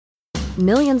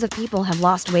Millions of people have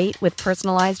lost weight with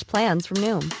personalized plans from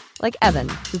Noom. Like Evan,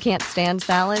 who can't stand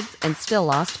salads and still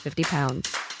lost 50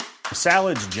 pounds.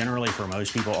 Salads generally for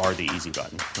most people are the easy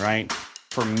button, right?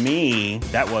 For me,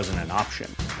 that wasn't an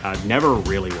option. I never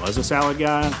really was a salad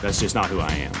guy. That's just not who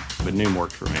I am. But Noom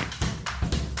worked for me.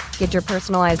 Get your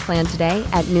personalized plan today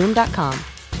at Noom.com.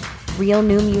 Real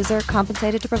Noom user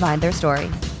compensated to provide their story.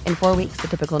 In 4 weeks, the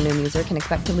typical Noom user can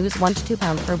expect to lose 1 to 2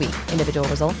 pounds per week. Individual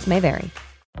results may vary.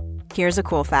 Here's a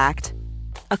cool fact.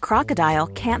 A crocodile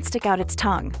can't stick out its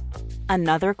tongue.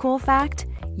 Another cool fact,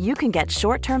 you can get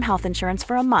short-term health insurance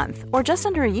for a month or just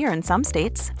under a year in some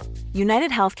states.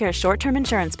 United Healthcare short-term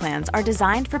insurance plans are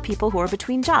designed for people who are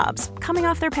between jobs, coming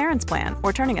off their parents' plan,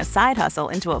 or turning a side hustle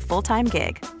into a full-time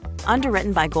gig.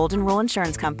 Underwritten by Golden Rule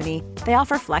Insurance Company, they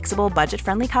offer flexible,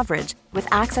 budget-friendly coverage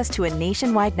with access to a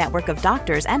nationwide network of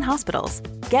doctors and hospitals.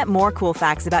 Get more cool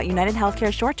facts about United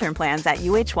Healthcare short-term plans at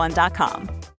uh1.com.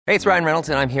 Hey, it's Ryan Reynolds,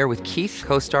 and I'm here with Keith,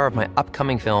 co-star of my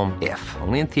upcoming film, If,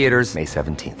 only in theaters May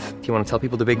 17th. Do you want to tell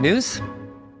people the big news?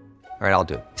 All right, I'll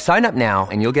do it. Sign up now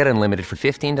and you'll get unlimited for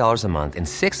 $15 a month and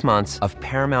 6 months of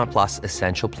Paramount Plus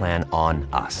Essential Plan on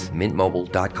us.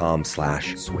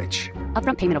 MintMobile.com/switch.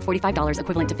 Upfront payment of $45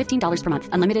 equivalent to $15 per month.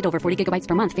 Unlimited over 40 gigabytes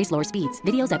per month. Face lower speeds.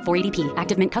 Videos at 480p.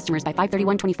 Active Mint customers by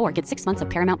 531.24 get 6 months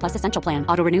of Paramount Plus Essential Plan.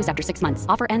 Auto renews after 6 months.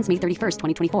 Offer ends May 31st,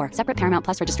 2024. Separate Paramount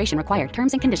Plus registration required.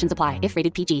 Terms and conditions apply if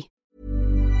rated PG.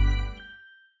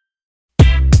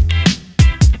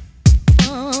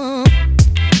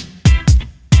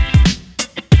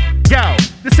 Yo,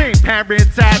 this ain't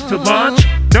Parents Out to Lunch.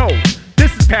 No,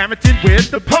 this is Parenting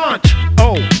with the Punch.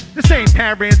 Oh, this ain't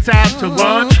Parents Out to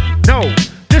Lunch. No,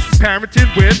 this is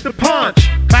Parenting with the Punch.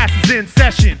 Class is in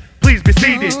session. Please be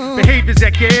seated. Behaviors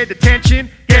that get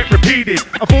attention get repeated.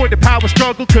 Avoid the power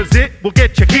struggle cause it will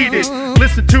get you heated.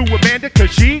 Listen to Amanda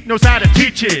cause she knows how to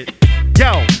teach it.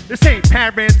 Yo, this ain't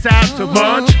Parents Out to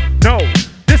Lunch. No,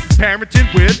 this is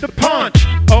Parenting with the Punch.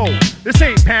 Oh, this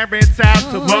ain't Parents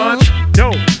Out to Lunch.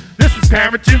 No, this is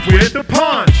Parenting with the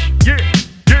Punch. Yeah,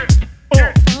 yeah,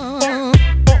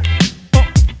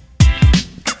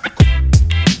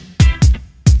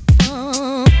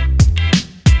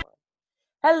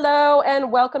 Hello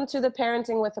and welcome to the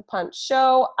Parenting with a Punch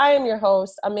show. I am your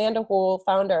host, Amanda Houle,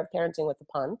 founder of Parenting with a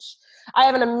Punch. I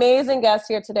have an amazing guest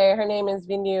here today. Her name is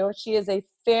Vinu. She is a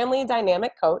family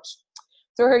dynamic coach.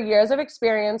 Through her years of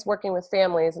experience working with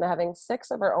families and having 6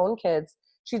 of her own kids,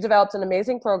 she developed an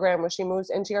amazing program where she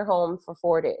moves into your home for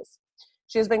 4 days.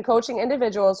 She has been coaching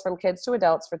individuals from kids to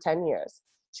adults for 10 years.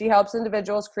 She helps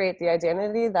individuals create the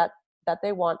identity that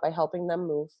they want by helping them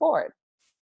move forward.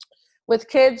 With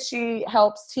kids, she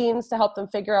helps teens to help them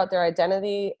figure out their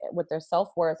identity with their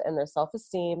self-worth and their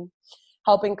self-esteem,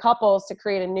 helping couples to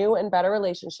create a new and better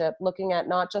relationship, looking at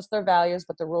not just their values,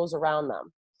 but the rules around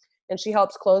them. And she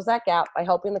helps close that gap by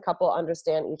helping the couple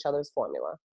understand each other's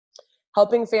formula.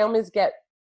 Helping families get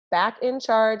back in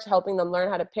charge, helping them learn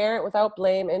how to parent without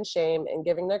blame and shame, and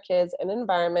giving their kids an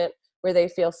environment where they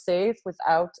feel safe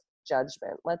without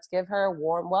judgment. Let's give her a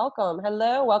warm welcome.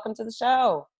 Hello, welcome to the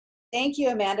show. Thank you,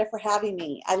 Amanda, for having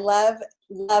me. I love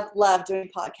doing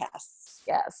podcasts.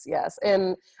 Yes.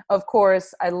 And of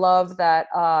course, I love that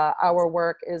our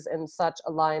work is in such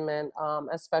alignment,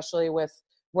 especially with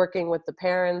working with the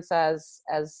parents as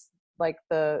like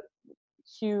the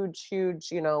huge,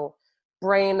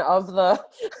 brain of the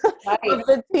Right. of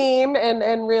the team,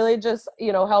 and really just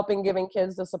helping giving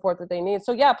kids the support that they need.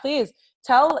 So yeah, please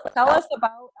tell us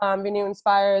about Vinu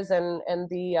Inspires and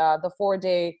the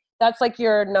 4-day. That's like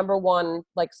your number one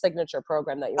signature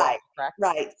program that you Right. offer, correct?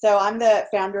 Right. So I'm the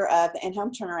founder of the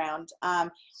In-Home Turnaround. I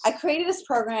created this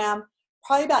program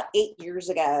probably about 8 years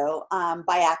ago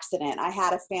by accident. I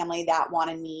had a family that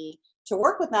wanted me to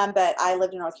work with them, but I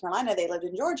lived in North Carolina. They lived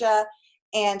in Georgia.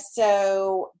 And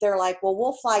so they're like, well,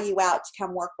 we'll fly you out to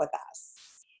come work with us.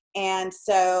 And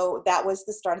so that was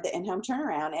the start of the In-Home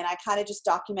Turnaround. And I kind of just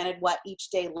documented what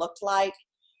each day looked like.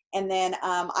 And then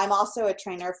I'm also a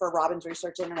trainer for Robbins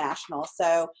Research International.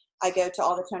 So I go to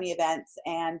all the Tony events,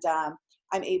 and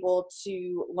I'm able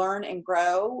to learn and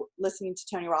grow listening to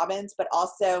Tony Robbins, but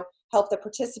also help the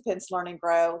participants learn and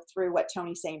grow through what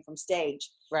Tony's saying from stage.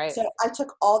 Right. So I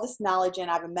took all this knowledge in.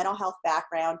 I have a mental health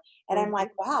background, and I'm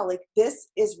like, wow, this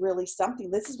is really something.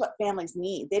 This is what families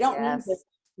need. They don't need this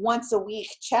once a week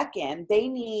check-in. They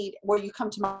need where you come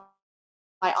to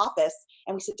my office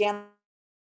and we sit down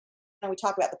and we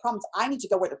talk about the problems. I need to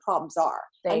go where the problems are.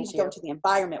 I need to go into the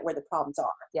environment where the problems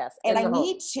are. Yes. And I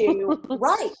need to,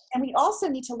 right. And we also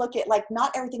need to look at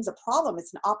not everything's a problem.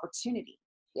 It's an opportunity.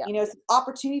 Yeah. It's an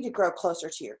opportunity to grow closer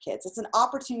to your kids. It's an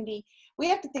opportunity. We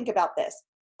have to think about this.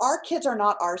 our kids are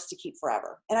not ours to keep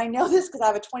forever. And I know this because I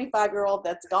have a 25-year-old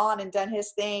that's gone and done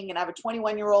his thing, and I have a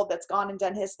 21-year-old that's gone and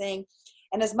done his thing.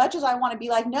 And as much as I want to be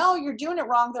like, no, you're doing it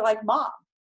wrong, they're like, Mom,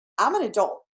 I'm an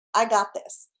adult. I got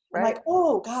this. I'm like,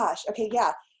 oh gosh, okay,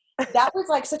 yeah. That was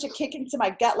like such a kick into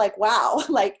my gut, like, wow,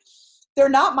 like they're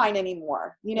not mine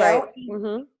anymore, you know?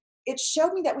 Mm-hmm. It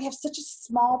showed me that we have such a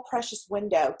small, precious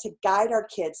window to guide our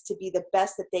kids to be the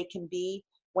best that they can be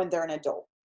when they're an adult.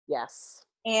 Yes.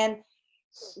 And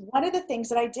one of the things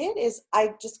that I did is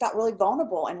I just got really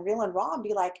vulnerable and real and raw and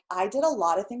be like, I did a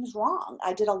lot of things wrong.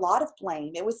 I did a lot of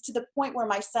blame. It was to the point where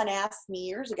my son asked me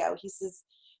years ago, he says,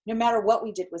 no matter what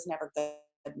we did was never good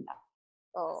enough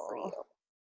for you.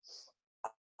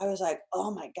 I was like,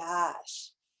 oh my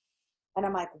gosh. And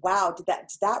I'm like, wow, is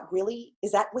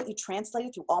that what you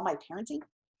translated through all my parenting?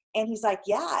 And he's like,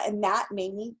 yeah. And that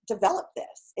made me develop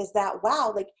this, is that,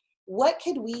 wow, like what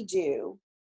could we do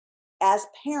as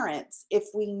parents if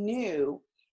we knew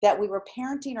that we were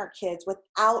parenting our kids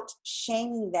without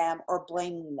shaming them or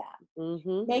blaming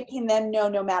them, making them know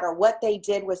no matter what they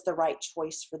did was the right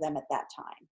choice for them at that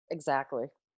time. Exactly.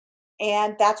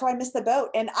 And that's where I missed the boat.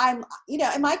 And I'm,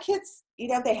 and my kids,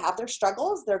 they have their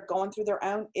struggles. They're going through their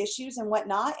own issues and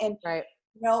whatnot. And,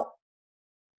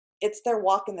 it's their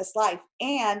walk in this life.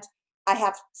 And I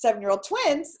have 7-year-old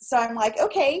twins. So I'm like,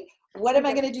 okay, what am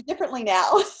I going to do differently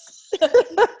now?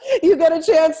 You get a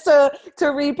chance to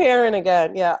reparent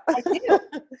again. Yeah. I do.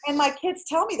 And my kids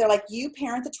tell me, they're like, you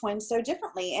parent the twins so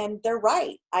differently. And they're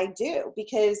right. I do,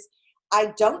 because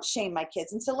I don't shame my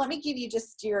kids. And so let me give you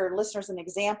just your listeners an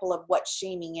example of what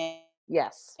shaming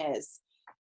is.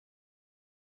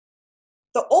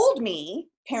 The old me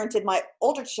parented my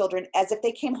older children as if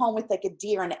they came home with like a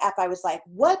D or an F. I was like,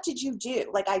 what did you do?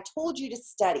 Like, I told you to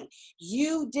study.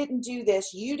 You didn't do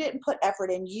this. You didn't put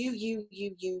effort in. You.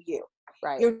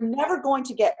 Right. You're never going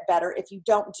to get better if you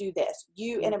don't do this.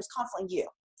 And it was constantly you.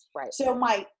 Right. So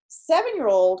my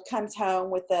 7-year-old comes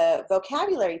home with a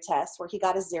vocabulary test where he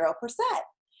got a 0%.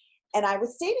 And I would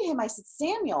say to him, I said,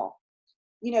 Samuel,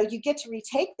 you get to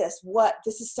retake this.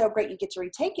 This is so great. You get to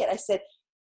retake it. I said,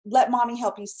 let mommy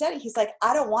help you study. He's like,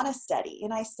 I don't want to study.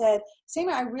 And I said,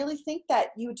 Samuel, I really think that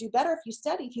you would do better if you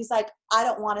studied. He's like, I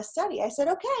don't want to study. I said,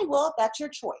 okay, well, that's your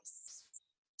choice.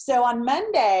 So on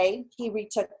Monday, he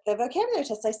retook the vocabulary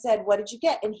test. I said, what did you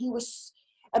get? And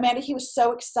Amanda, he was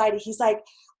so excited. He's like,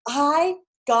 I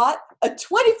got a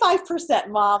 25%,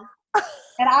 Mom.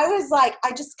 And I was like,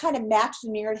 I just kind of matched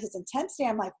and mirrored his intensity.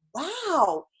 I'm like,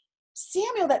 wow,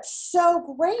 Samuel, that's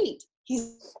so great.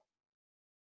 He's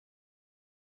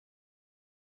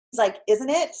like, isn't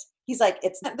it? He's like,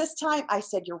 it's not this time. I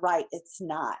said, you're right. It's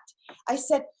not. I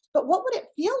said, but what would it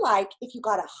feel like if you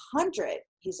got 100?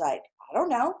 He's like, I don't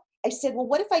know. I said, well,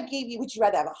 what if I gave you, would you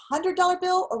rather have a $100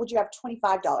 bill or would you have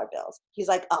 $25 bills? He's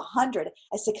like, 100.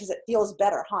 I said, because it feels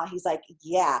better, huh? He's like,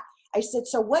 yeah. I said,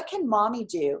 so what can mommy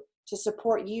do to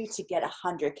support you to get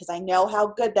 100? Because I know how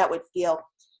good that would feel.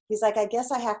 He's like, I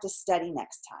guess I have to study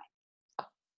next time.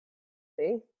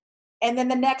 See? And then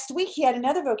the next week he had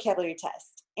another vocabulary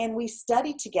test and we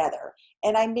studied together.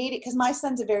 And I made it because my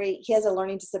son's he has a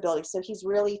learning disability. So he's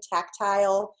really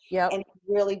tactile and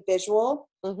really visual.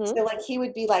 Mm-hmm. So like he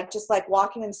would be like, just like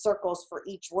walking in circles for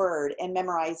each word and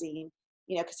memorizing,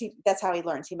 because that's how he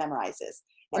learns. He memorizes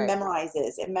and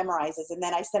memorizes and memorizes. And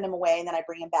then I send him away and then I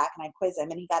bring him back and I quiz him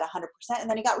and he got 100% and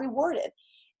then he got rewarded.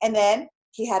 And then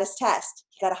he had his test.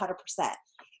 He got 100%.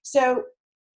 So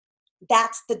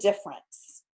that's the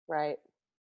difference. Right.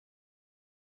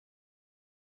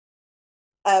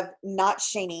 Of not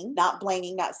shaming, not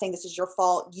blaming, not saying this is your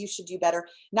fault, you should do better,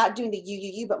 not doing the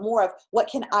you, but more of what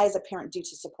can I as a parent do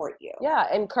to support you?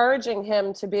 Yeah, encouraging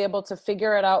him to be able to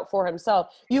figure it out for himself.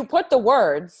 You put the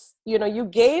words, you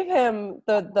gave him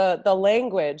the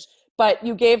language, but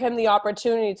you gave him the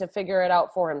opportunity to figure it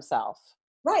out for himself.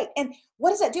 Right. And what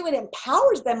does that do? It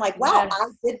empowers them like, wow, I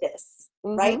did this,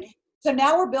 right? So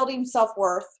now we're building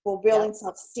self-worth, we're building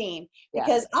self-esteem,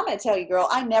 because I'm going to tell you, girl,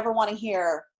 I never want to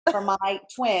hear from my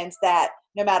twins that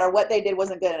no matter what they did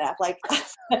wasn't good enough. Like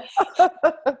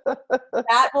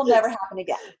that will never happen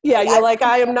again. Yeah. You're like,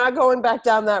 I am not going back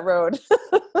down that road.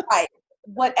 Right.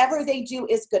 Whatever they do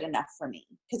is good enough for me.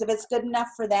 Because if it's good enough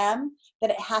for them,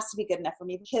 then it has to be good enough for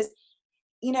me. Because,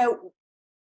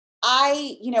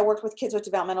 I, worked with kids with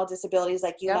developmental disabilities,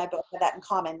 like you and I both have that in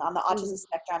common on the autism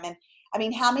spectrum. And I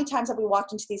mean, how many times have we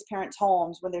walked into these parents'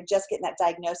 homes when they're just getting that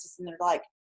diagnosis and they're like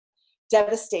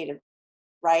devastated,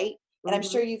 right? And I'm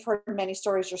sure you've heard many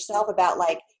stories yourself about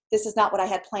like, this is not what I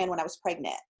had planned when I was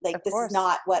pregnant. Like, this is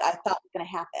not what I thought was going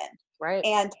to happen. Right.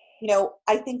 And,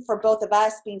 I think for both of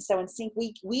us being so in sync,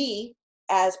 we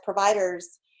as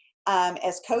providers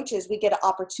as coaches, we get an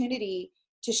opportunity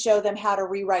to show them how to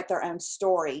rewrite their own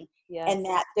story. Yes. And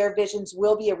that their visions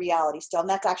will be a reality still. And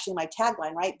that's actually my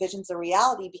tagline, right? Vision's a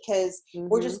reality, because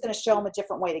we're just going to show them a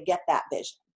different way to get that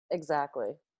vision. Exactly.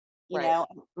 You know,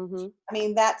 I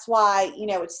mean, that's why, you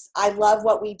know, I love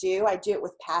what we do. I do it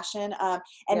with passion.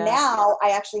 And now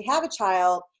I actually have a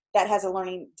child that has a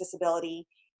learning disability.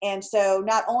 And so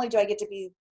not only do I get to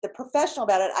be the professional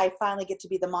about it, I finally get to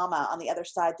be the mama on the other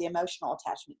side, the emotional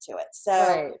attachment to it.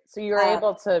 So, so you're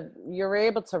able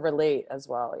to relate as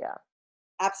well. Yeah.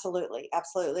 Absolutely.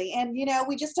 Absolutely. And, you know,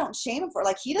 we just don't shame him for,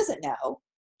 like, he doesn't know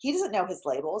his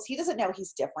labels. He doesn't know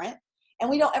he's different. And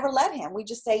we don't ever let him. We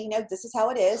just say, you know, this is how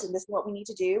it is, and this is what we need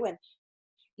to do. And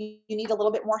you need a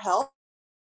little bit more help.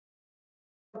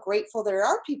 I'm grateful there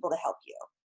are people to help you.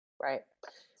 Right.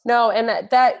 No, and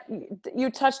that you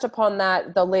touched upon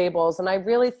that, the labels. And I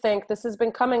really think this has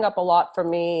been coming up a lot for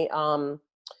me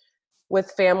with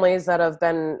families that have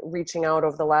been reaching out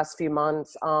over the last few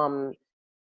months.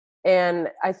 And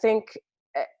I think,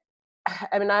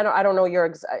 I mean, I don't know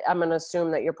I'm going to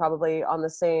assume that you're probably on the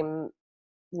same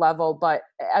level, but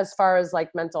as far as like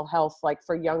mental health, like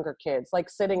for younger kids, like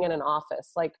sitting in an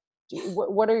office, like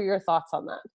what are your thoughts on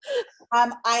that?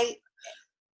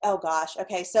 Oh gosh.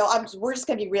 Okay. So we're just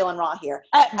going to be real and raw here.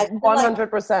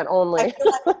 100% only. I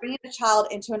feel like bringing a child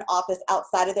into an office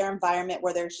outside of their environment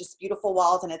where there's just beautiful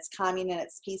walls and it's calming and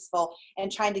it's peaceful,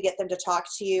 and trying to get them to talk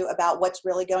to you about what's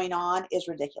really going on is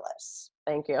ridiculous.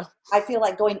 Thank you. I feel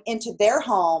like going into their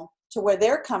home to where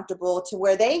they're comfortable, to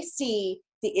where they see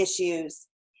the issues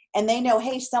and they know,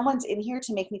 hey, someone's in here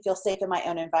to make me feel safe in my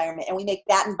own environment. And we make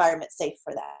that environment safe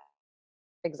for that.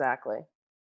 Exactly.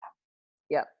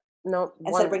 Yep. No,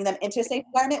 instead of bringing them into a safe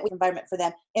environment, with environment for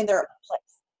them in their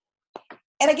place.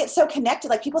 And I get so connected.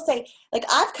 Like people say, like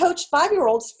I've coached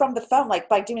 5-year-olds from the phone, like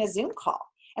by doing a Zoom call.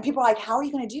 And people are like, how are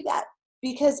you going to do that?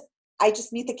 Because I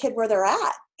just meet the kid where they're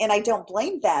at, and I don't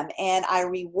blame them. And I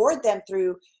reward them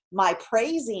through my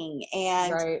praising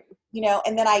and, you know,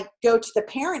 and then I go to the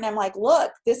parent and I'm like,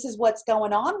 look, this is what's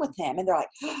going on with him. And they're like,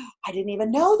 oh, I didn't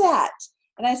even know that.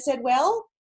 And I said, well,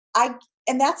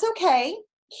 and that's okay.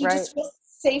 He just feels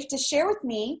safe to share with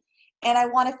me. And I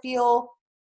want to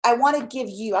give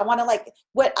you,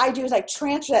 what I do is I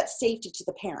transfer that safety to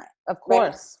the parent. Of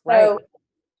course. Right. So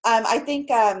I think,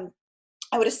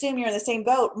 I would assume you're in the same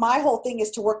boat. My whole thing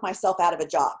is to work myself out of a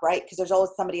job, right? Because there's always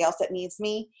somebody else that needs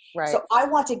me. Right. So I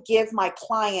want to give my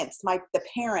clients, the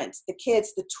parents, the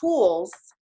kids, the tools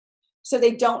so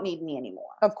they don't need me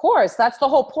anymore. Of course. That's the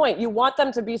whole point. You want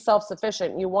them to be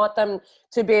self-sufficient. You want them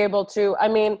to be able to, I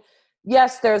mean,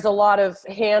 yes, there's a lot of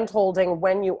hand-holding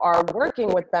when you are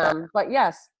working with them, but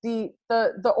yes, the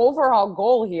overall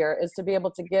goal here is to be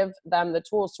able to give them the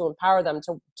tools to empower them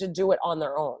to do it on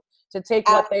their own, to take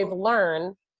what they've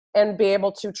learned and be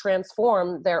able to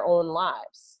transform their own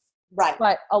lives. Right.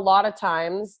 But a lot of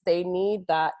times they need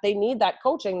that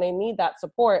coaching, they need that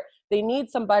support, they need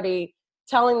somebody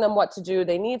telling them what to do,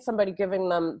 they need somebody giving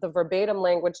them the verbatim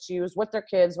language to use with their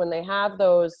kids when they have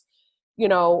those, you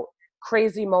know,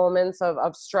 crazy moments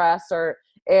of stress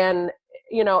and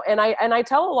I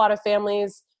tell a lot of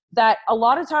families that a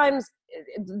lot of times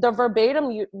the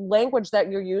verbatim language that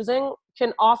you're using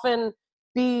can often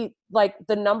be like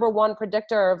the number one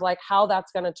predictor of like how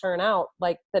that's going to turn out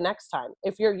like the next time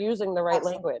if you're using the right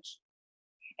language.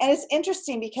 And it's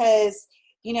interesting because,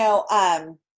 you know,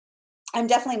 I'm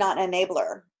definitely not an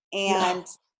enabler. And,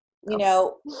 you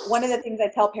know, one of the things I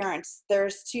tell parents,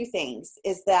 there's two things,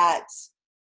 is that,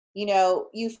 you know,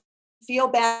 you feel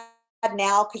bad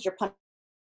now because you're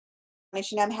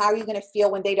punishing them. How are you going to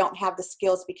feel when they don't have the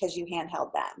skills because you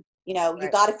handheld them? You know, you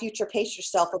got to future pace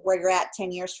yourself of where you're at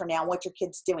 10 years from now and what your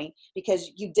kid's doing because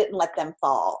you didn't let them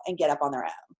fall and get up on their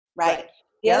own, right?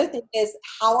 The other thing is,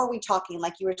 how are we talking?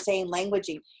 Like you were saying,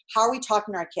 languaging. How are we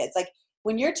talking to our kids? Like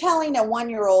when you're telling a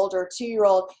 1-year-old or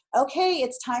 2-year-old, okay,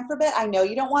 it's time for bed. I know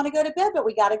you don't want to go to bed, but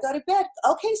we got to go to bed.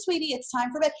 Okay, sweetie, it's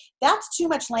time for bed. That's too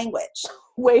much language.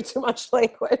 Way too much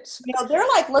language. You know, they're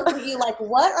like looking at you like,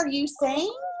 what are you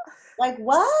saying? Like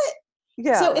what?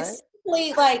 Yeah. So it's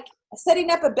simply like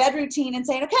setting up a bed routine and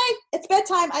saying, okay, it's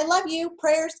bedtime. I love you.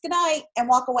 Prayers, good night, and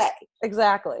walk away.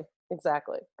 Exactly.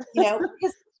 You know,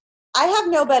 because I have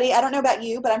nobody, I don't know about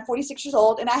you, but I'm 46 years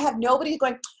old and I have nobody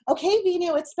going, okay,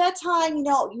 Vinu, it's bedtime. You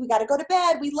know, we got to go to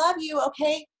bed. We love you.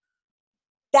 Okay.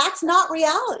 That's not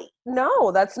reality.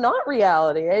 No, that's not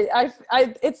reality.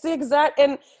 It's the exact,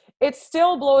 and it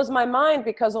still blows my mind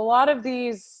because a lot of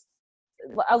these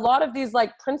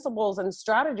like principles and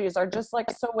strategies are just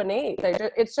like so innate.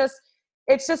 It's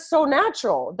just so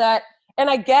natural that, and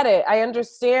I get it. I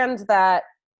understand that,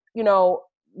 you know,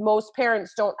 most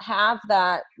parents don't have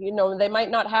that, they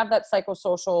might not have that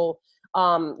psychosocial,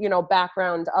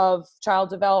 background of child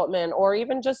development, or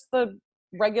even just the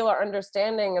regular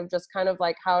understanding of just kind of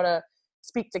like how to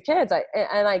speak to kids.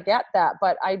 I get that,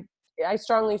 but I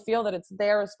strongly feel that it's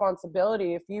their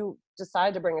responsibility. If you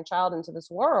decide to bring a child into this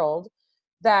world,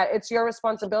 that it's your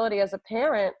responsibility as a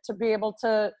parent to be able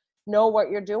to know what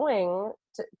you're doing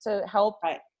to help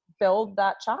build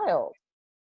that child.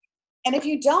 And if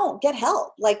you don't, get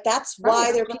help. Like, that's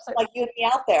why there are people like you and me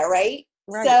out there, right?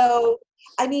 Right. So,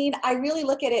 I mean, I really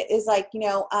look at it as like,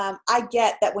 I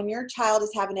get that when your child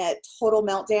is having a total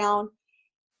meltdown,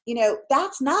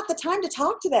 that's not the time to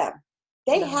talk to them.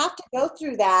 They have to go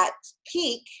through that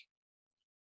peak,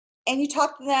 and you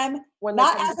talk to them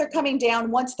not as they're coming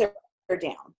down, once they're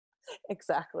down.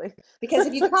 Exactly. Because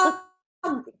if you come,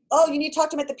 you need to talk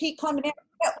to them at the peak, calm down.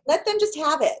 Let them just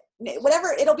have it.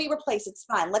 Whatever, it'll be replaced. It's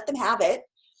fine. Let them have it.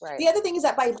 Right. The other thing is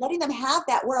that by letting them have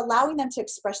that, we're allowing them to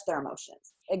express their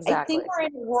emotions. Exactly. I think we're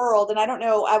in a world, and I don't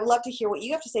know, I would love to hear what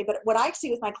you have to say, but what I see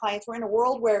with my clients, we're in a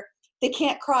world where they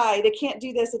can't cry, they can't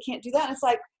do this, they can't do that. And it's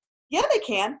like, yeah, they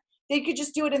can. They could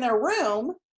just do it in their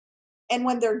room. And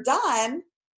when they're done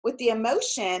with the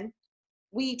emotion,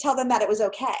 we tell them that it was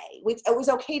okay. It was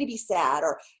okay to be sad,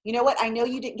 or, you know what, I know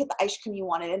you didn't get the ice cream you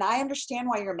wanted, and I understand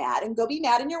why you're mad, and go be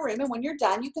mad in your room. And when you're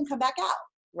done, you can come back out.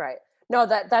 Right. No,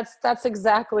 that's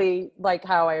exactly like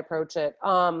how I approach it.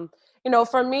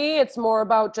 For me, it's more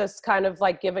about just kind of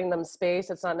like giving them space.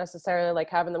 It's not necessarily like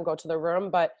having them go to the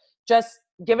room, but just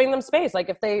giving them space. Like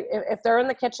if they're in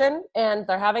the kitchen and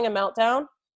they're having a meltdown,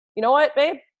 you know what,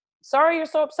 babe, sorry you're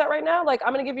so upset right now. Like,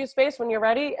 I'm going to give you space when you're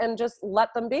ready, and just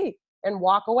let them be and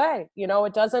walk away.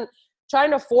 It doesn't,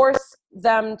 trying to force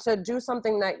them to do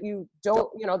something that you don't,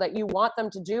 that you want them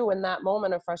to do in that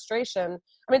moment of frustration.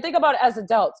 I mean, think about it as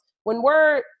adults. When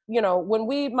when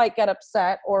we might get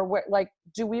upset, or we're like,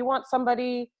 do we want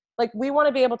somebody, like, we want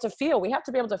to be able to feel, we have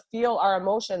to be able to feel our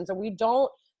emotions, and we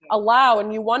don't allow,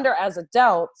 and you wonder as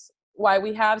adults why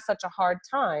we have such a hard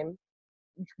time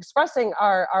expressing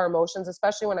our emotions,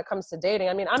 especially when it comes to dating.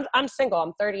 I mean, I'm single,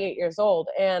 I'm 38 years old,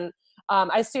 and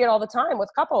I see it all the time with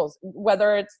couples,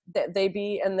 whether it's they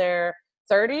be in their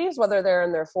 30s, whether they're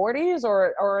in their 40s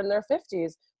or in their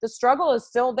 50s. The struggle is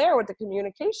still there with the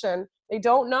communication. They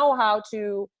don't know how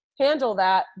to handle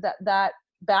that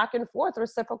back and forth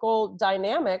reciprocal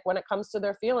dynamic when it comes to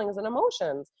their feelings and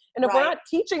emotions. And if we're not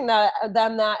teaching them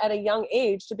that at a young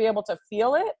age to be able to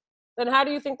feel it, then how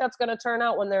do you think that's going to turn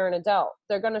out when they're an adult?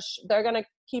 They're going to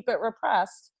keep it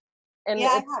repressed. And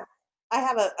I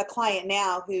have a client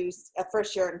now who's a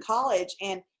first year in college,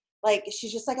 and like,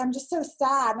 she's just like, I'm just so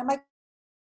sad. And I'm like,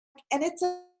 and it's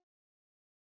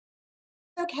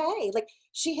okay. Like,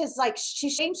 she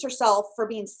shames herself for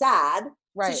being sad.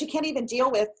 Right. So she can't even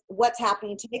deal with what's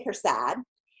happening to make her sad,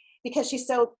 because she's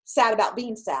so sad about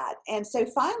being sad. And so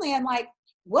finally I'm like,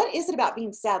 what is it about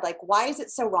being sad? Like, why is it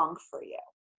so wrong for you?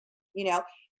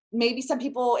 Maybe some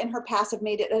people in her past have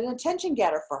made it an attention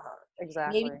getter for her.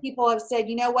 Exactly. Maybe people have said,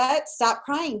 you know what, stop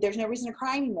crying. There's no reason to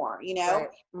cry anymore, Right.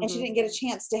 Mm-hmm. And she didn't get a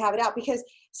chance to have it out, because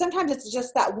sometimes it's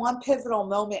just that one pivotal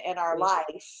moment in our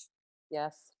life.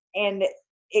 Yes. And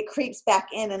it creeps back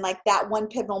in, and like that one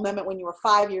pivotal moment when you were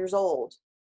 5 years old.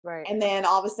 Right. And then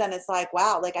all of a sudden it's like,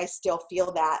 wow, like I still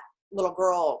feel that little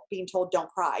girl being told, don't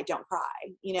cry.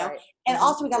 Right. And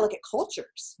also we got to look at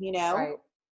cultures, Right.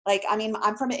 Like, I mean,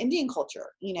 I'm from an Indian culture,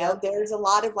 Yep. there's a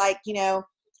lot of like,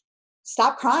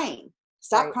 stop crying,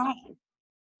 Right. crying,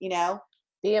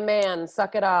 Be a man,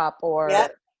 suck it up, or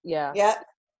Yep. yeah.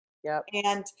 Yep.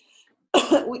 And,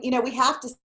 we have to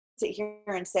sit here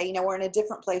and say, we're in a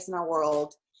different place in our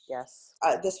world. Yes.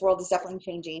 This world is definitely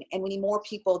changing, and we need more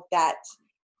people that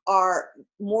are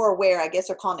more aware. I guess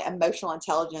they're calling it emotional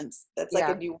intelligence. That's like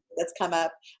a new word that's come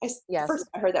up. Yes. First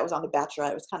I heard that was on The Bachelor.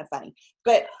 It was kind of funny,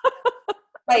 but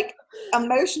like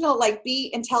emotional, like be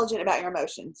intelligent about your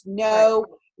emotions. Know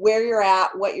where you're at,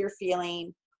 what you're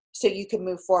feeling, so you can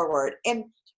move forward. And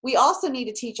we also need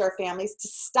to teach our families to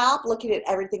stop looking at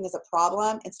everything as a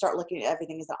problem and start looking at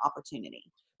everything as an opportunity.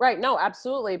 Right. No,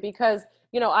 absolutely. Because,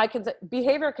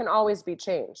 behavior can always be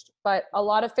changed, but a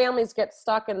lot of families get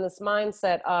stuck in this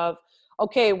mindset of,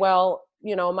 okay, well,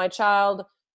 my child,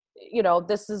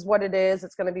 this is what it is.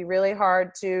 It's going to be really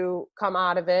hard to come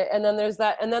out of it. And then there's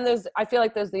that. And then I feel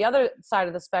like there's the other side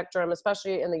of the spectrum,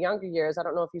 especially in the younger years. I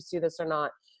don't know if you see this or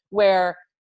not, where,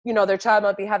 their child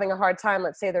might be having a hard time.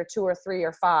 Let's say they're 2 or 3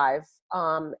 or 5.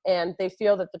 And they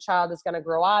feel that the child is going to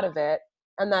grow out of it,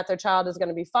 and that their child is going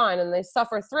to be fine. And they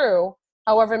suffer through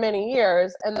however many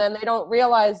years. And then they don't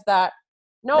realize that,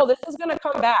 no, this is going to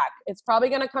come back. It's probably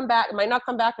going to come back. It might not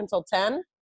come back until 10,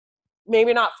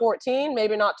 maybe not 14,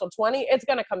 maybe not till 20, it's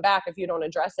going to come back if you don't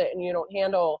address it and you don't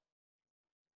handle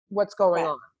what's going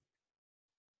on.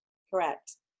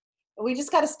 Correct. We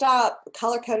just got to stop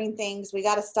color coding things. We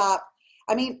got to stop.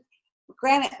 I mean,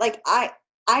 granted, like I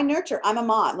nurture, I'm a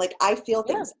mom, like I feel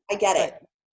things, I get it.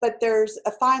 But there's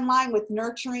a fine line with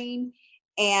nurturing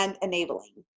and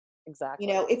enabling. Exactly.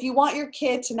 You know, if you want your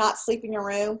kid to not sleep in your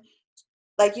room,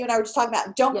 like you and I were just talking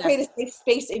about, don't create a safe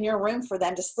space in your room for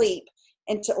them to sleep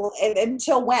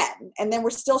until when? And then we're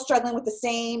still struggling with the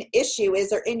same issue is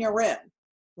they're in your room.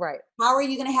 Right. How are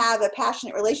you going to have a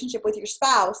passionate relationship with your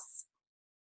spouse?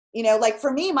 You know, like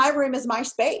for me, my room is my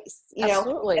space, you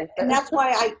Absolutely. know, and that's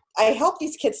why I help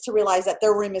these kids to realize that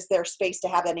their room is their space to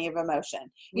have any of emotion,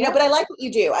 you know, but I like what you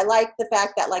do. I like the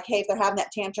fact that like, hey, if they're having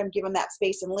that tantrum, give them that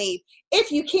space and leave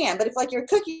if you can. But if like you're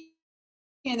cooking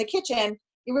in the kitchen,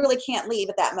 you really can't leave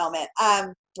at that moment.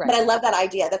 But I love that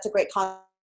idea. That's a great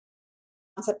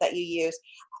concept that you use,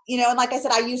 you know, and like I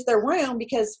said, I use their room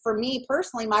because for me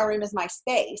personally, my room is my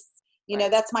space. You know,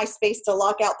 that's my space to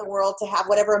lock out the world, to have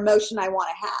whatever emotion I want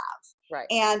to have. Right.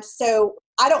 And so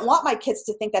I don't want my kids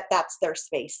to think that that's their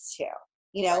space too.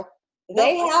 You know,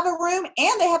 they have a room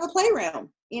and they have a playroom.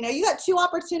 You know, you got two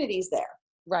opportunities there.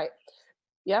 Right.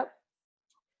 Yep.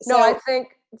 So, no, I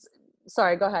think,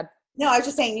 sorry, go ahead. No, I was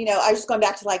just saying, you know, I was just going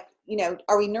back to like, you know,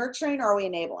 are we nurturing or are we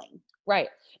enabling? Right.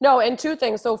 No, and two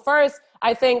things. So first,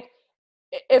 I think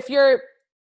if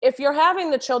you're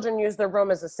having the children use their room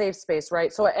as a safe space,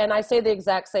 right? So, and I say the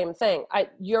exact same thing.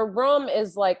 Your room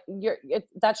is like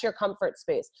that's your comfort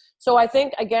space. So I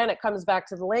think, again, it comes back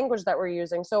to the language that we're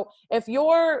using. So if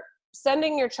you're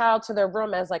sending your child to their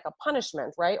room as like a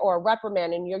punishment, right? Or a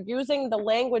reprimand, and you're using the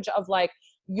language of like,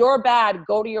 you're bad,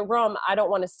 go to your room, I don't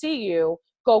want to see you,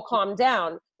 go calm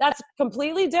down. That's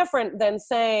completely different than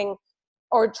saying,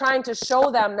 or trying to show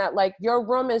them that like your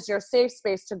room is your safe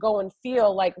space to go and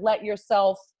feel, like let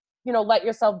yourself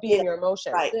be in your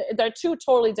emotions. Right. They're two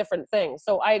totally different things.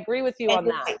 So I agree with you on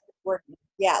that.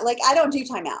 Yeah. Like I don't do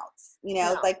timeouts, you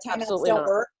know, like timeouts don't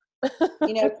work.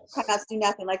 You know, timeouts do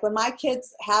nothing. Like when my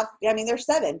kids they're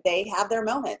 7, they have their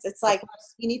moments. It's like,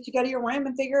 you need to go to your room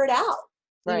and figure it out,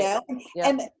 you know?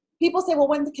 And people say, well,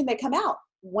 when can they come out?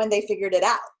 When they figured it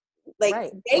out.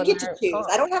 Like they get to choose.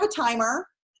 I don't have a timer.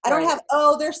 I don't have,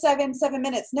 there's 7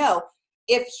 minutes. No,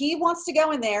 if he wants to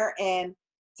go in there and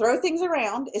throw things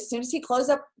around, as soon as he cleans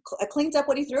up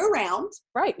what he threw around.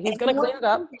 Right. He's going to clean it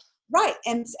up. Right.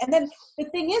 And then the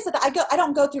thing is that I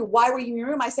don't go through, why were you in your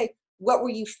room? I say, what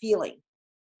were you feeling?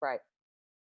 Right.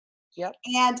 Yep.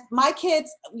 And my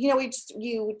kids, you know,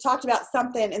 you talked about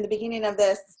something in the beginning of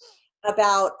this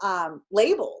about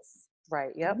labels.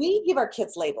 Right. Yep. We give our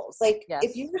kids labels. Like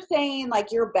if you're saying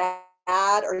like you're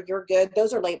bad or you're good,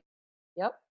 those are labels.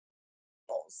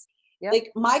 Yep.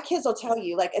 Like my kids will tell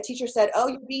you, like a teacher said, oh,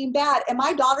 you're being bad. And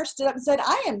my daughter stood up and said,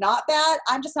 I am not bad.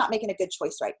 I'm just not making a good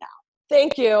choice right now.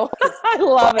 Thank you. I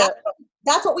love it.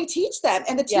 That's what we teach them.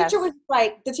 And the teacher was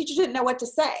like, the teacher didn't know what to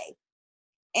say.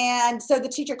 And so the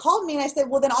teacher called me and I said,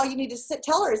 well, then all you need to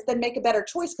tell her is then make a better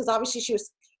choice. Because obviously she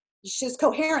was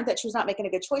coherent that she was not making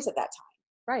a good choice at that time.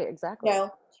 Right. Exactly. You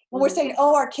know, when we're saying,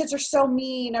 oh, our kids are so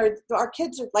mean, or our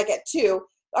kids are like at 2,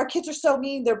 our kids are so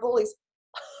mean, they're bullies.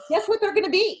 Guess what they're going to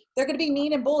be? They're going to be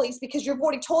mean and bullies because you've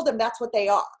already told them that's what they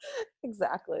are.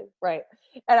 Exactly. Right.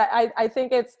 And I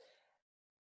think it's,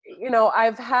 you know,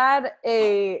 I've had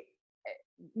I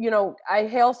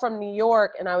hail from New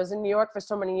York, and I was in New York for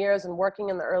so many years and working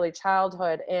in the early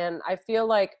childhood. And I feel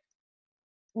like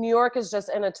New York is just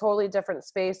in a totally different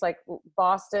space. Like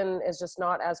Boston is just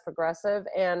not as progressive.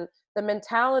 And the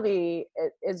mentality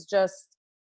is just,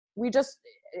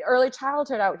 early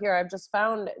childhood out here, I've just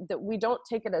found that we don't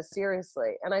take it as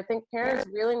seriously. And I think parents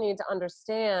really need to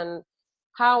understand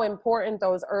how important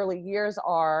those early years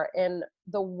are and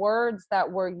the words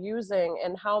that we're using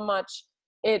and how much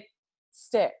it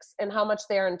sticks and how much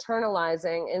they're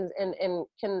internalizing and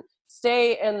can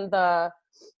stay in the,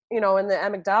 you know, in the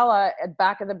amygdala at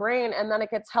back of the brain, and then it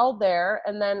gets held there.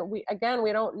 And then we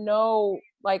don't know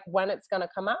like when it's going to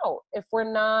come out if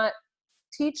we're not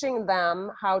teaching them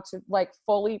how to like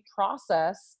fully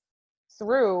process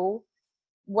through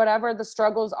whatever the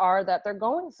struggles are that they're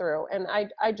going through. And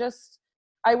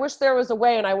I wish there was a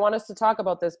way, and I want us to talk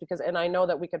about this and I know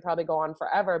that we could probably go on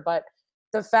forever, but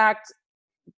the fact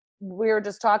we were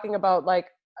just talking about, like,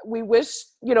 we wish,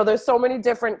 you know, there's so many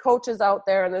different coaches out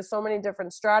there and there's so many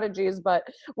different strategies, but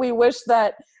we wish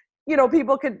that, you know,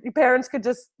 parents could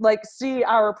just like see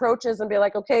our approaches and be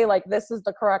like, okay, like this is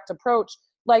the correct approach.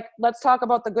 Like, let's talk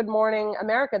about the Good Morning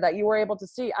America that you were able to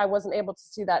see. I wasn't able to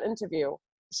see that interview.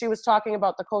 She was talking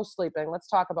about the co-sleeping. Let's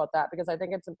talk about that because I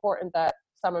think it's important that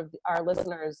some of our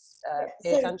listeners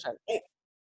pay attention.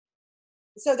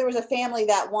 So there was a family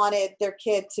that wanted their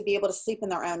kid to be able to sleep in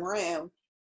their own room.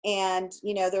 And,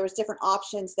 you know, there was different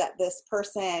options that this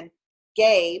person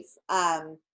gave.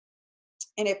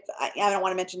 And if I don't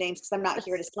want to mention names because I'm not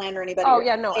here to slander anybody. Oh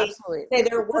yeah, no, absolutely. Say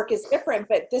their work is different,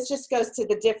 but this just goes to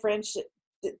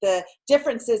the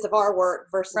differences of our work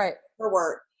versus her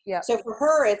work. Yeah. So for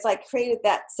her, it's like created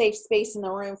that safe space in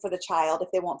the room for the child if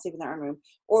they won't sleep in their own room,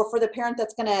 or for the parent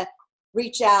that's going to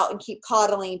reach out and keep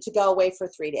coddling to go away for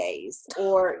 3 days,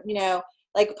 or, you know,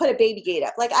 like put a baby gate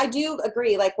up. Like I do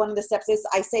agree. Like one of the steps is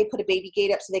I say put a baby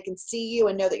gate up so they can see you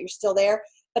and know that you're still there.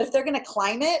 But if they're going to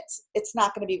climb it, it's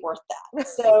not going to be worth that.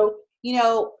 So, you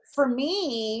know, for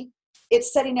me,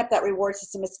 it's setting up that reward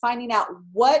system. It's finding out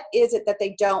what is it that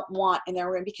they don't want in their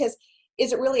room, because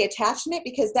is it really attachment?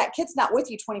 Because that kid's not with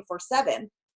you 24/7.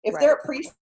 If they're at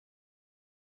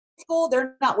preschool,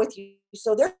 they're not with you.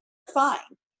 So they're fine,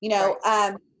 you know?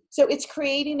 So it's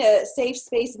creating a safe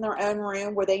space in their own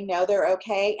room where they know they're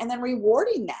okay, and then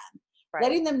rewarding them,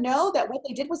 letting them know that what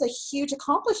they did was a huge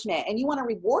accomplishment and you want to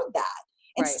reward that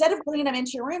instead of bringing them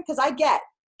into your room. Because I get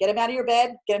them out of your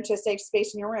bed, get them to a safe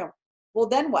space in your room. Well,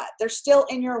 then what? They're still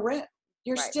in your room.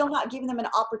 You're still not giving them an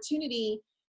opportunity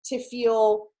to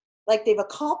feel like they've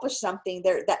accomplished something.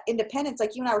 That independence,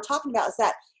 like you and I were talking about, is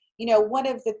that, you know, one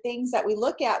of the things that we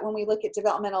look at when we look at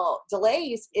developmental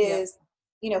delays is,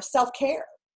 you know, self-care.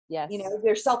 Yes. You know,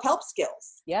 their self-help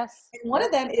skills. Yes. And one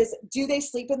of them is, do they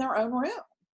sleep in their own room?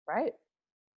 Right.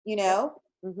 You know?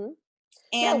 Mm-hmm.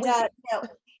 And, you know,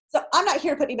 so I'm not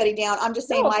here to put anybody down. I'm just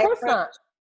saying my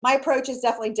approach is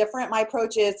definitely different. My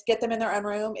approach is get them in their own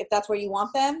room if that's where you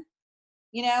want them,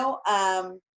 you know?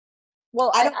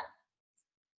 Well,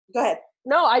 go ahead.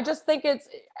 No, I just think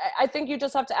I think you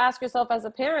just have to ask yourself as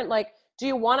a parent, like, do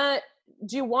you want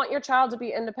your child to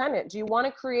be independent? Do you want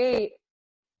to create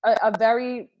a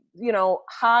very, you know,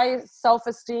 high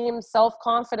self-esteem,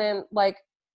 self-confident, like,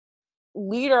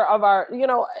 leader of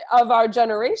our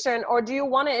generation? Or do you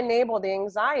want to enable the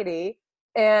anxiety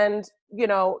and, you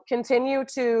know, continue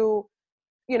to,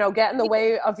 you know, get in the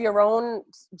way of your own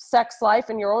sex life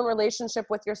and your own relationship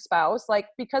with your spouse? Like,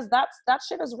 because that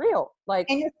shit is real. Like,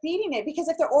 and you're feeding it, because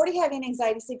if they're already having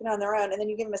anxiety sleeping on their own and then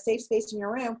you give them a safe space in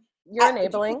your room, you're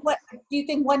enabling. Do you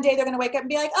think one day they're going to wake up and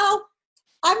be like, oh,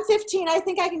 I'm 15, I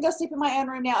think I can go sleep in my own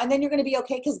room now, and then you're going to be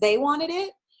okay because they wanted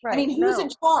it? Right. I mean, who's in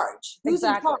charge? Who's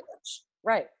in charge?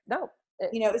 Right. No.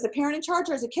 You know, is a parent in charge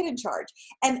or is a kid in charge?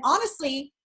 And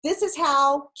honestly, this is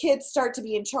how kids start to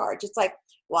be in charge. It's like,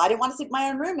 well, I didn't want to sleep in my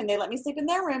own room, and they let me sleep in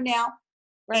their room now.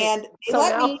 Right. And they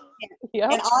let me,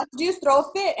 and all I have to do is throw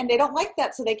a fit, and they don't like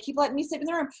that, so they keep letting me sleep in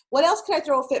the room. What else could I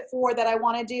throw a fit for that I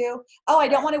want to do? Oh, I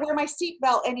don't want to wear my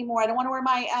seatbelt anymore. I don't want to wear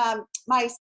my my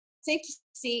safety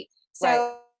seat.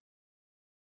 So,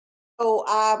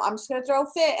 I'm just going to throw a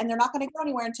fit, and they're not going to go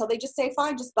anywhere until they just say,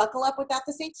 fine, just buckle up without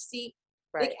the safety seat.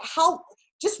 Right. Like,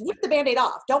 just rip the Band-Aid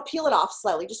off. Don't peel it off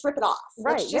slowly. Just rip it off.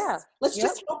 Right. Let's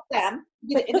just help them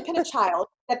be the independent child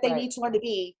that they need to learn to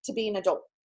be an adult.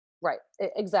 Right.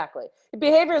 Exactly.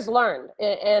 Behavior is learned.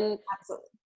 And absolutely.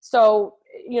 So,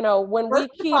 you know, when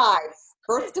birth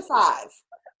to 5.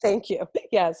 Thank you.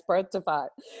 Yes. Birth to 5.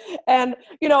 And,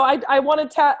 you know, I want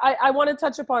to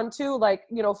touch upon too, like,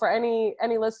 you know, for any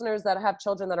listeners that have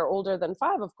children that are older than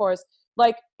 5, of course,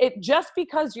 like, it just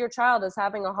because your child is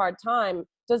having a hard time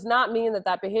does not mean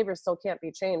that behavior still can't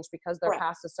be changed because they're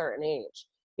past a certain age.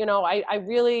 You know, I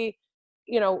really,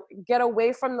 you know, get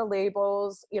away from the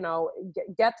labels, you know,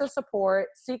 get the support,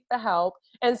 seek the help.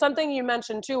 And something you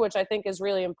mentioned too, which I think is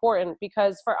really important,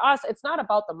 because for us, it's not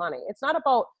about the money. It's not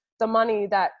about the money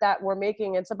that we're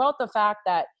making. It's about the fact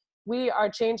that we are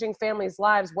changing families'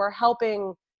 lives. We're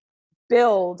helping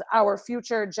build our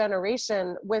future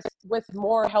generation with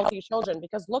more healthy children,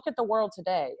 because look at the world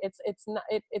today.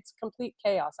 It's complete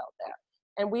chaos out there,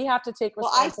 and we have to take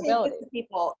responsibility. Well, I say this to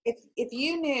people, if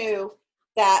you knew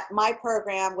that my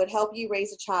program would help you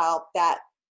raise a child that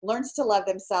learns to love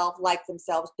themselves, like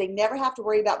themselves, they never have to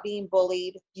worry about being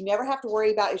bullied. You never have to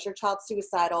worry about, is your child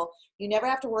suicidal? You never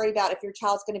have to worry about if your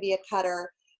child's going to be a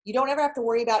cutter. You don't ever have to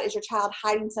worry about, is your child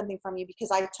hiding something from you? Because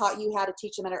I taught you how to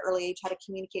teach them at an early age how to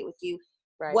communicate with you.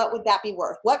 Right. What would that be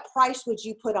worth? What price would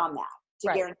you put on that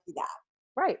to guarantee that?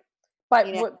 Right. But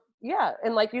yeah,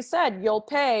 and like you said, you'll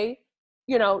pay,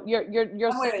 you know, your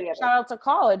child to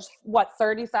college, what,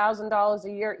 $30,000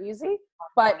 a year easy?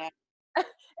 But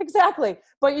exactly.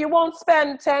 But you won't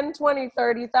spend 10, 20,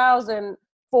 30,000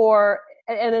 for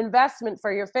an investment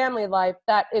for your family life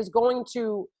that is going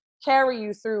to carry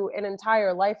you through an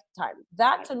entire lifetime.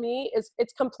 That to me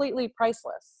it's completely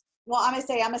priceless. Well, I'm going to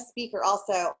say I'm a speaker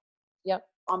also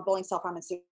on bullying, self-harm, and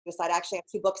suicide. I actually have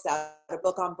 2 books out, a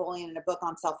book on bullying and a book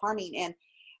on self-harming. And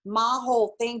my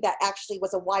whole thing that actually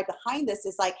was a why behind this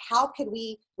is like, how could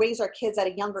we raise our kids at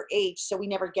a younger age so we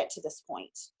never get to this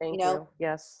point? Thank you know, you.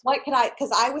 Yes. What could I,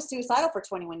 because I was suicidal for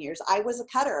 21 years. I was a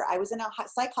cutter. I was in a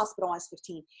psych hospital when I was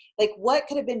 15. Like, what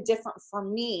could have been different for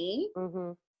me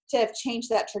to have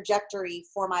changed that trajectory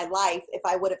for my life if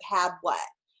I would have had what?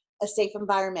 A safe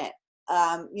environment.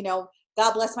 You know,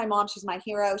 God bless my mom. She's my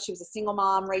hero. She was a single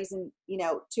mom raising, you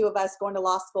know, 2 of us going to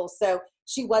law school. So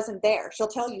she wasn't there. She'll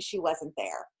tell you she wasn't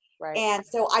there. Right. And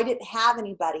so I didn't have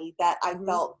anybody that I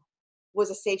felt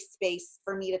was a safe space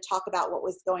for me to talk about what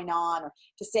was going on, or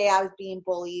to say I was being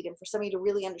bullied, and for somebody to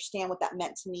really understand what that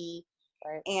meant to me.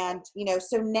 Right. And, you know,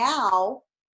 so now,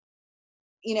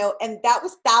 you know, and that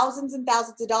was thousands and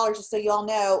thousands of dollars, just so you all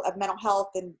know, of mental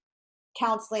health and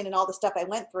counseling and all the stuff I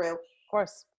went through. Of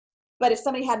course. But if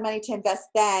somebody had money to invest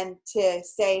then to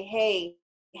say, hey,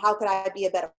 how could I be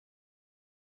a better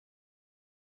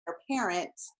parent,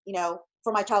 you know,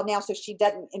 for my child now, so she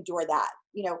doesn't endure that.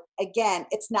 You know, again,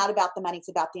 it's not about the money, it's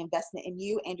about the investment in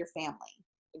you and your family.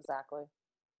 Exactly.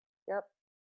 Yep.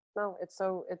 No, it's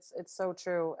so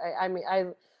true. I mean,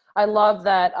 I love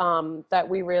that, that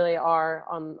we really are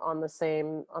on the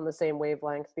same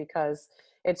wavelength, because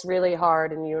it's really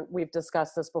hard. And we've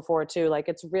discussed this before too. Like,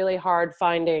 it's really hard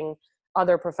finding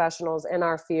other professionals in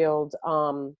our field,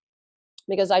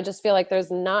 because I just feel like there's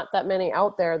not that many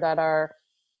out there that are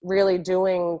really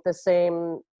doing the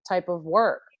same type of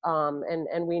work.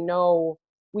 And we know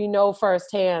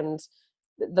firsthand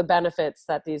the benefits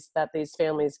that these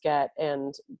families get,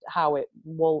 and how it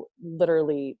will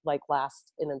literally like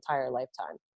last an entire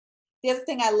lifetime. The other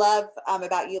thing I love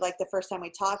about you, like the first time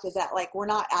we talked, is that like, we're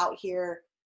not out here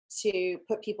to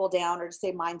put people down or to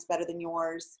say mine's better than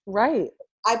yours. Right.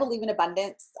 I believe in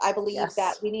abundance. I believe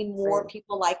that we need more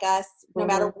people like us, no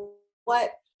matter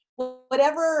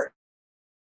whatever,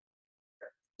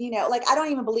 you know, like, I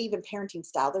don't even believe in parenting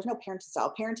style. There's no parenting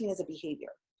style. Parenting is a behavior.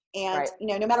 And, you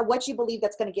know, no matter what you believe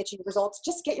that's going to get you results,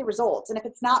 just get your results. And if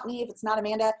it's not me, if it's not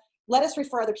Amanda, let us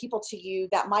refer other people to you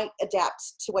that might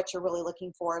adapt to what you're really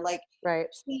looking for. Like,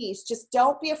 please just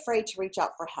don't be afraid to reach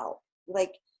out for help.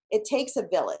 Like, it takes a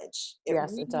village. It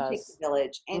really takes a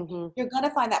village. And you're going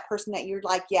to find that person that you're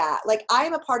like, yeah, like, I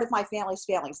am a part of my family's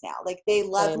families now. Like, they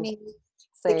love me.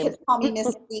 The kids call me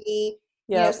Miss V.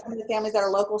 You know, some of the families that are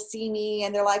local see me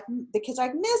and they're like, the kids are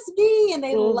like, Miss V, and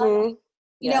they love me,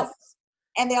 you know,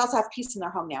 and they also have peace in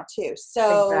their home now too.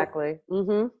 So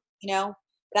you know,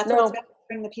 that's what it's about, to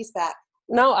bring the peace back.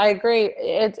 No, I agree.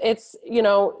 It's, you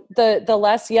know, the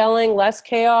less yelling, less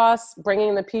chaos,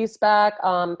 bringing the peace back.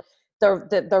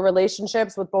 The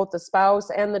relationships with both the spouse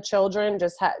and the children,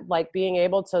 just like being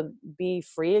able to be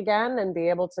free again and be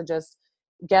able to just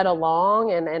get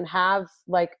along and have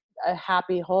like a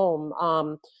happy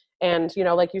home. And, you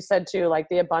know, like you said too, like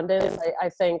the abundance, I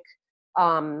think,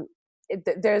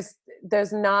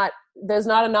 there's not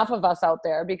enough of us out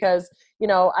there, because, you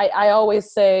know, I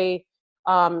always say,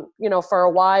 you know, for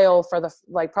a while, for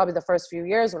probably the first few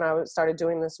years when I started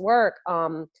doing this work,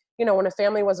 you know, when a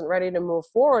family wasn't ready to move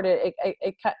forward,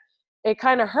 it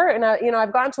kind of hurt. And you know,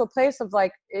 I've gotten to a place of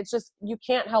like, it's just, you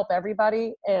can't help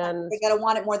everybody, and they gotta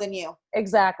want it more than you.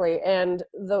 Exactly. And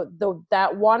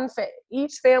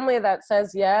each family that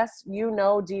says yes, you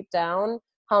know, deep down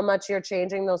how much you're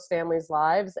changing those families'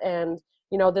 lives. And,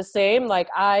 you know, the same, like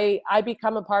I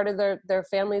become a part of their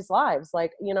families' lives.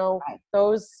 Like, you know,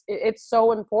 it's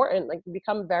so important. Like, you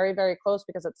become very, very close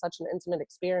because it's such an intimate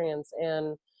experience,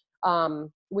 and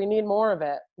we need more of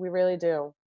it. We really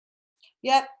do.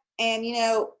 Yep. And, you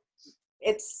know,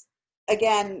 it's,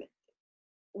 again,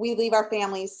 we leave our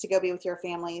families to go be with your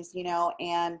families, you know,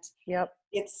 and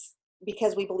it's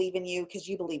because we believe in you, because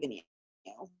you believe in you.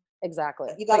 Exactly.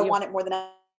 You got to want it more than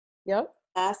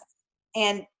us.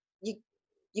 And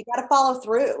you got to follow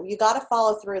through. You got to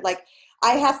follow through. Like,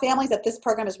 I have families that this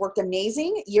program has worked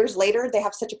amazing. Years later, they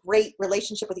have such a great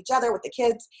relationship with each other, with the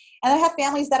kids. And I have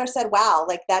families that have said, wow,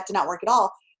 like, that did not work at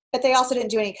all. But they also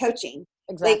didn't do any coaching.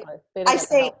 Exactly. Like, I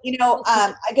say, you know,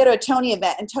 I go to a Tony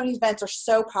event, and Tony's events are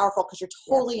so powerful because you're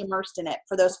totally immersed in it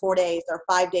for those 4 days or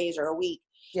 5 days or a week.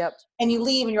 Yep. And you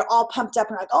leave and you're all pumped up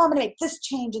and like, oh, I'm going to make this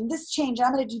change and this change. And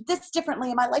I'm going to do this differently.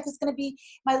 And my life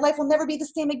will never be the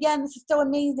same again. This is so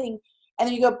amazing. And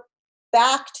then you go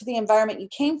back to the environment you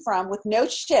came from with no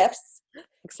shifts,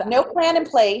 no plan in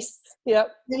place.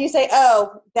 Yep. Then you say,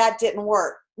 oh, that didn't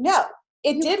work. No,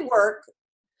 it did work.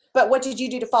 But what did you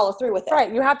do to follow through with it?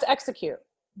 Right. You have to execute.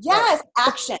 Yes.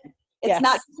 Action. It's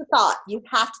not just a thought. You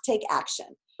have to take action.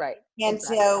 Right. And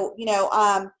so, you know,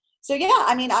 So yeah,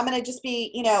 I mean, I'm going to just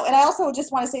be, you know, and I also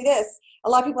just want to say this. A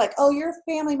lot of people are like, oh, your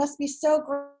family must be so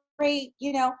great.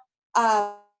 You know,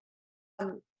 I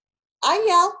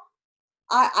yell.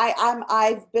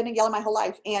 I've been a yeller my whole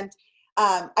life, and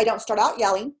I don't start out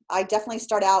yelling. I definitely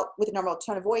start out with a normal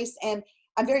tone of voice, and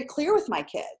I'm very clear with my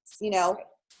kids. You know,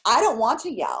 I don't want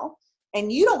to yell, and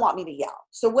you don't want me to yell.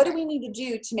 So what do we need to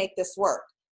do to make this work?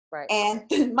 Right.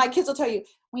 And my kids will tell you,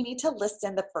 we need to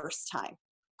listen the first time.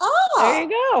 Oh, there you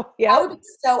go. Yeah, that would be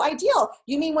so ideal.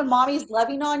 You mean when mommy's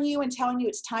loving on you and telling you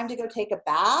it's time to go take a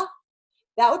bath?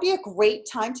 That would be a great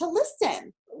time to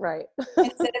listen. Right.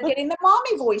 Instead of getting the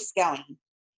mommy voice going.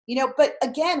 You know, but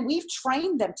again, we've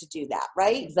trained them to do that,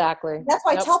 right? Exactly. That's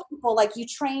why I tell people, like, you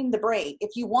train the brain.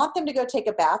 If you want them to go take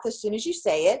a bath as soon as you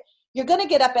say it, you're going to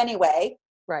get up anyway.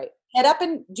 Right. Get up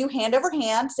and do hand over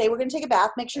hand. Say we're going to take a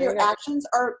bath. Make sure your actions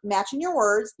are matching your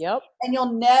words. Yep. And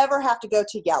you'll never have to go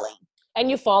to yelling. And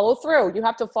you follow through. You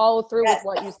have to follow through with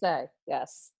what you say.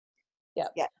 Yes. Yeah.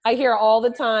 Yes. I hear all the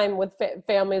time with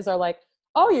families are like,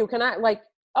 oh, you can act like,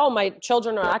 oh, my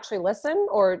children will actually listen,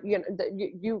 or you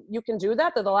can do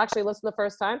that they'll actually listen the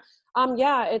first time.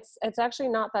 Yeah, it's actually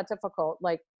not that difficult.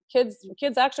 Like kids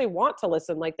actually want to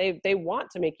listen. Like they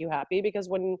want to make you happy, because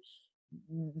when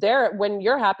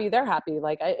you're happy, they're happy.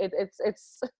 Like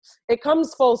it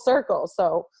comes full circle.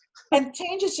 So. And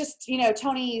change is just, you know,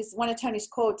 one of Tony's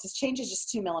quotes is, change is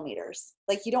just 2 millimeters.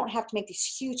 Like, you don't have to make these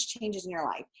huge changes in your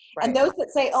life. Right. And those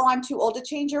that say, oh, I'm too old to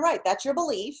change, you're right. That's your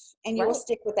belief, and you will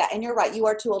stick with that. And you're right. You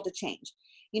are too old to change.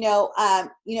 You know,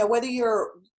 whether you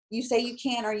say you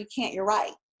can or you can't, you're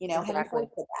right. You know, having faith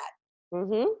with that.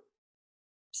 Mm-hmm.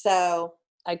 So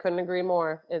I couldn't agree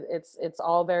more. It's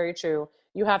all very true.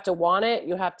 You have to want it.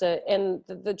 You have to, and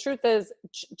the truth is,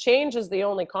 change is the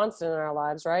only constant in our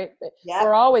lives, right? Yep.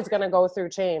 We're always going to go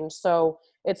through change. So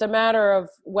it's a matter of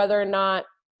whether or not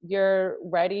you're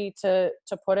ready to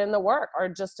put in the work, or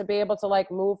just to be able to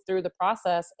like move through the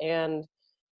process and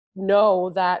know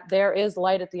that there is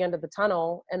light at the end of the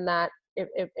tunnel. And that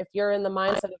if you're in the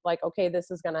mindset of like, okay,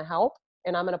 this is going to help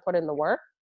and I'm going to put in the work,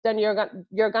 then you're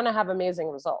going to have amazing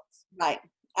results. Right.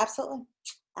 Absolutely.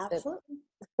 Absolutely.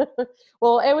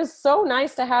 Well, it was so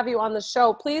nice to have you on the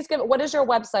show. Please what is your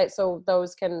website so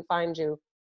those can find you?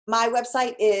 My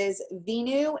website is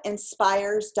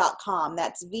VenuInspires.com.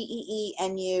 That's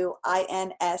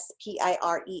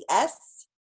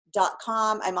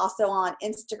VenuInspires.com. I'm also on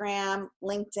Instagram,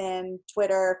 LinkedIn,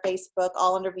 Twitter, Facebook,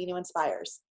 all under Venu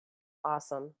Inspires.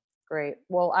 Awesome. Great.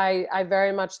 Well, I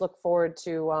very much look forward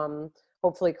to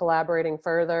hopefully collaborating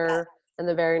further in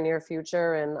the very near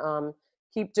future, and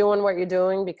keep doing what you're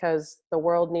doing, because the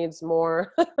world needs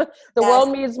more.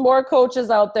 World needs more coaches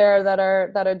out there that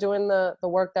are doing the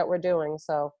work that we're doing.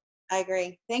 So I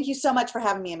agree. Thank you so much for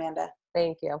having me, Amanda.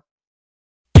 Thank you.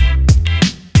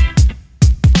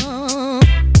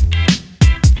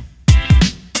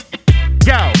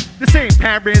 Yo, this ain't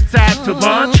parents out to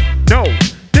lunch. No,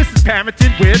 this is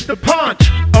parenting with the punch.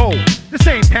 Oh, this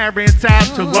ain't parents out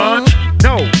to lunch.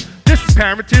 No, this is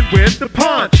parenting with the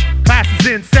punch. Class is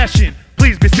in session.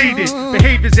 Please be seated.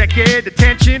 Behaviors that get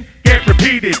attention get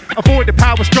repeated. Avoid the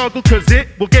power struggle, cause it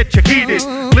will get you heated.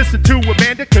 Listen to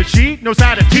Amanda, cause she knows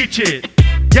how to teach it.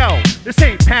 Yo, this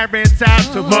ain't parents out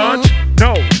to lunch.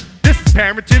 No, this is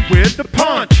parenting with the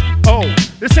punch. Oh,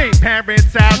 this ain't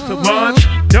parents out to lunch.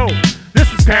 No,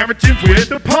 this is parenting with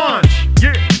the punch.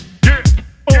 Yeah, yeah,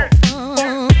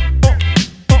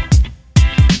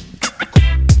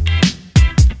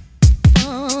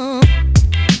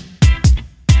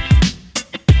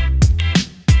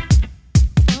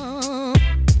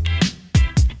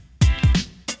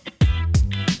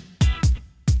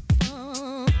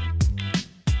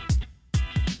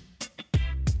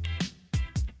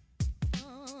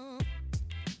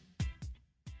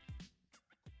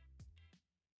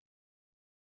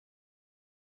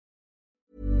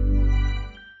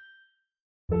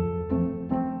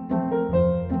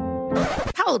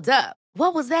 Hold up.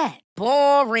 What was that?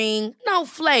 Boring. No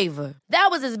flavor. That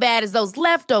was as bad as those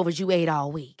leftovers you ate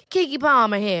all week. Keke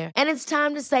Palmer here. And it's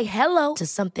time to say hello to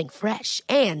something fresh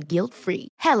and guilt-free.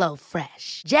 Hello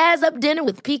Fresh. Jazz up dinner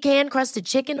with pecan-crusted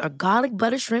chicken or garlic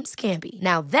butter shrimp scampi.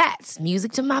 Now that's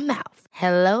music to my mouth.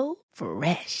 Hello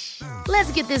Fresh.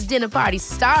 Let's get this dinner party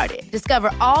started. Discover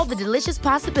all the delicious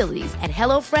possibilities at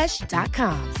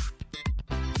HelloFresh.com.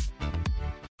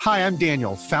 Hi, I'm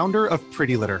Daniel, founder of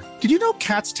Pretty Litter. Did you know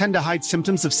cats tend to hide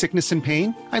symptoms of sickness and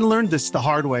pain? I learned this the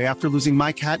hard way after losing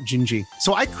my cat, Gingy.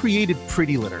 So I created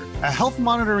Pretty Litter, a health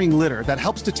monitoring litter that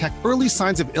helps detect early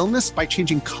signs of illness by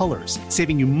changing colors,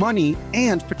 saving you money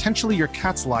and potentially your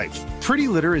cat's life. Pretty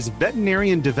Litter is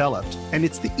veterinarian developed, and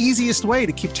it's the easiest way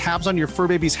to keep tabs on your fur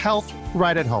baby's health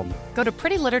right at home. Go to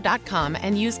prettylitter.com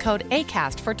and use code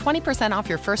ACAST for 20% off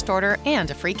your first order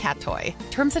and a free cat toy.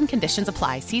 Terms and conditions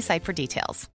apply. See site for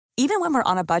details. Even when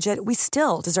we're on a budget, we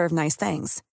still deserve nice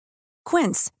things.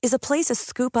 Quince is a place to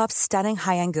scoop up stunning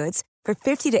high-end goods for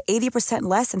 50 to 80%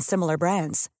 less than similar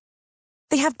brands.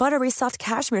 They have buttery soft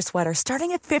cashmere sweaters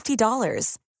starting at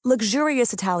 $50,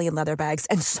 luxurious Italian leather bags,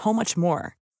 and so much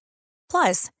more.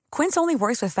 Plus, Quince only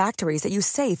works with factories that use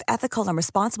safe, ethical, and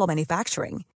responsible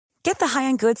manufacturing. Get the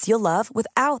high-end goods you'll love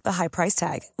without the high price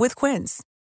tag with Quince.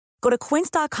 Go to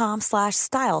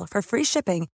quince.com/style for free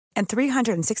shipping and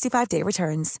 365-day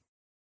returns.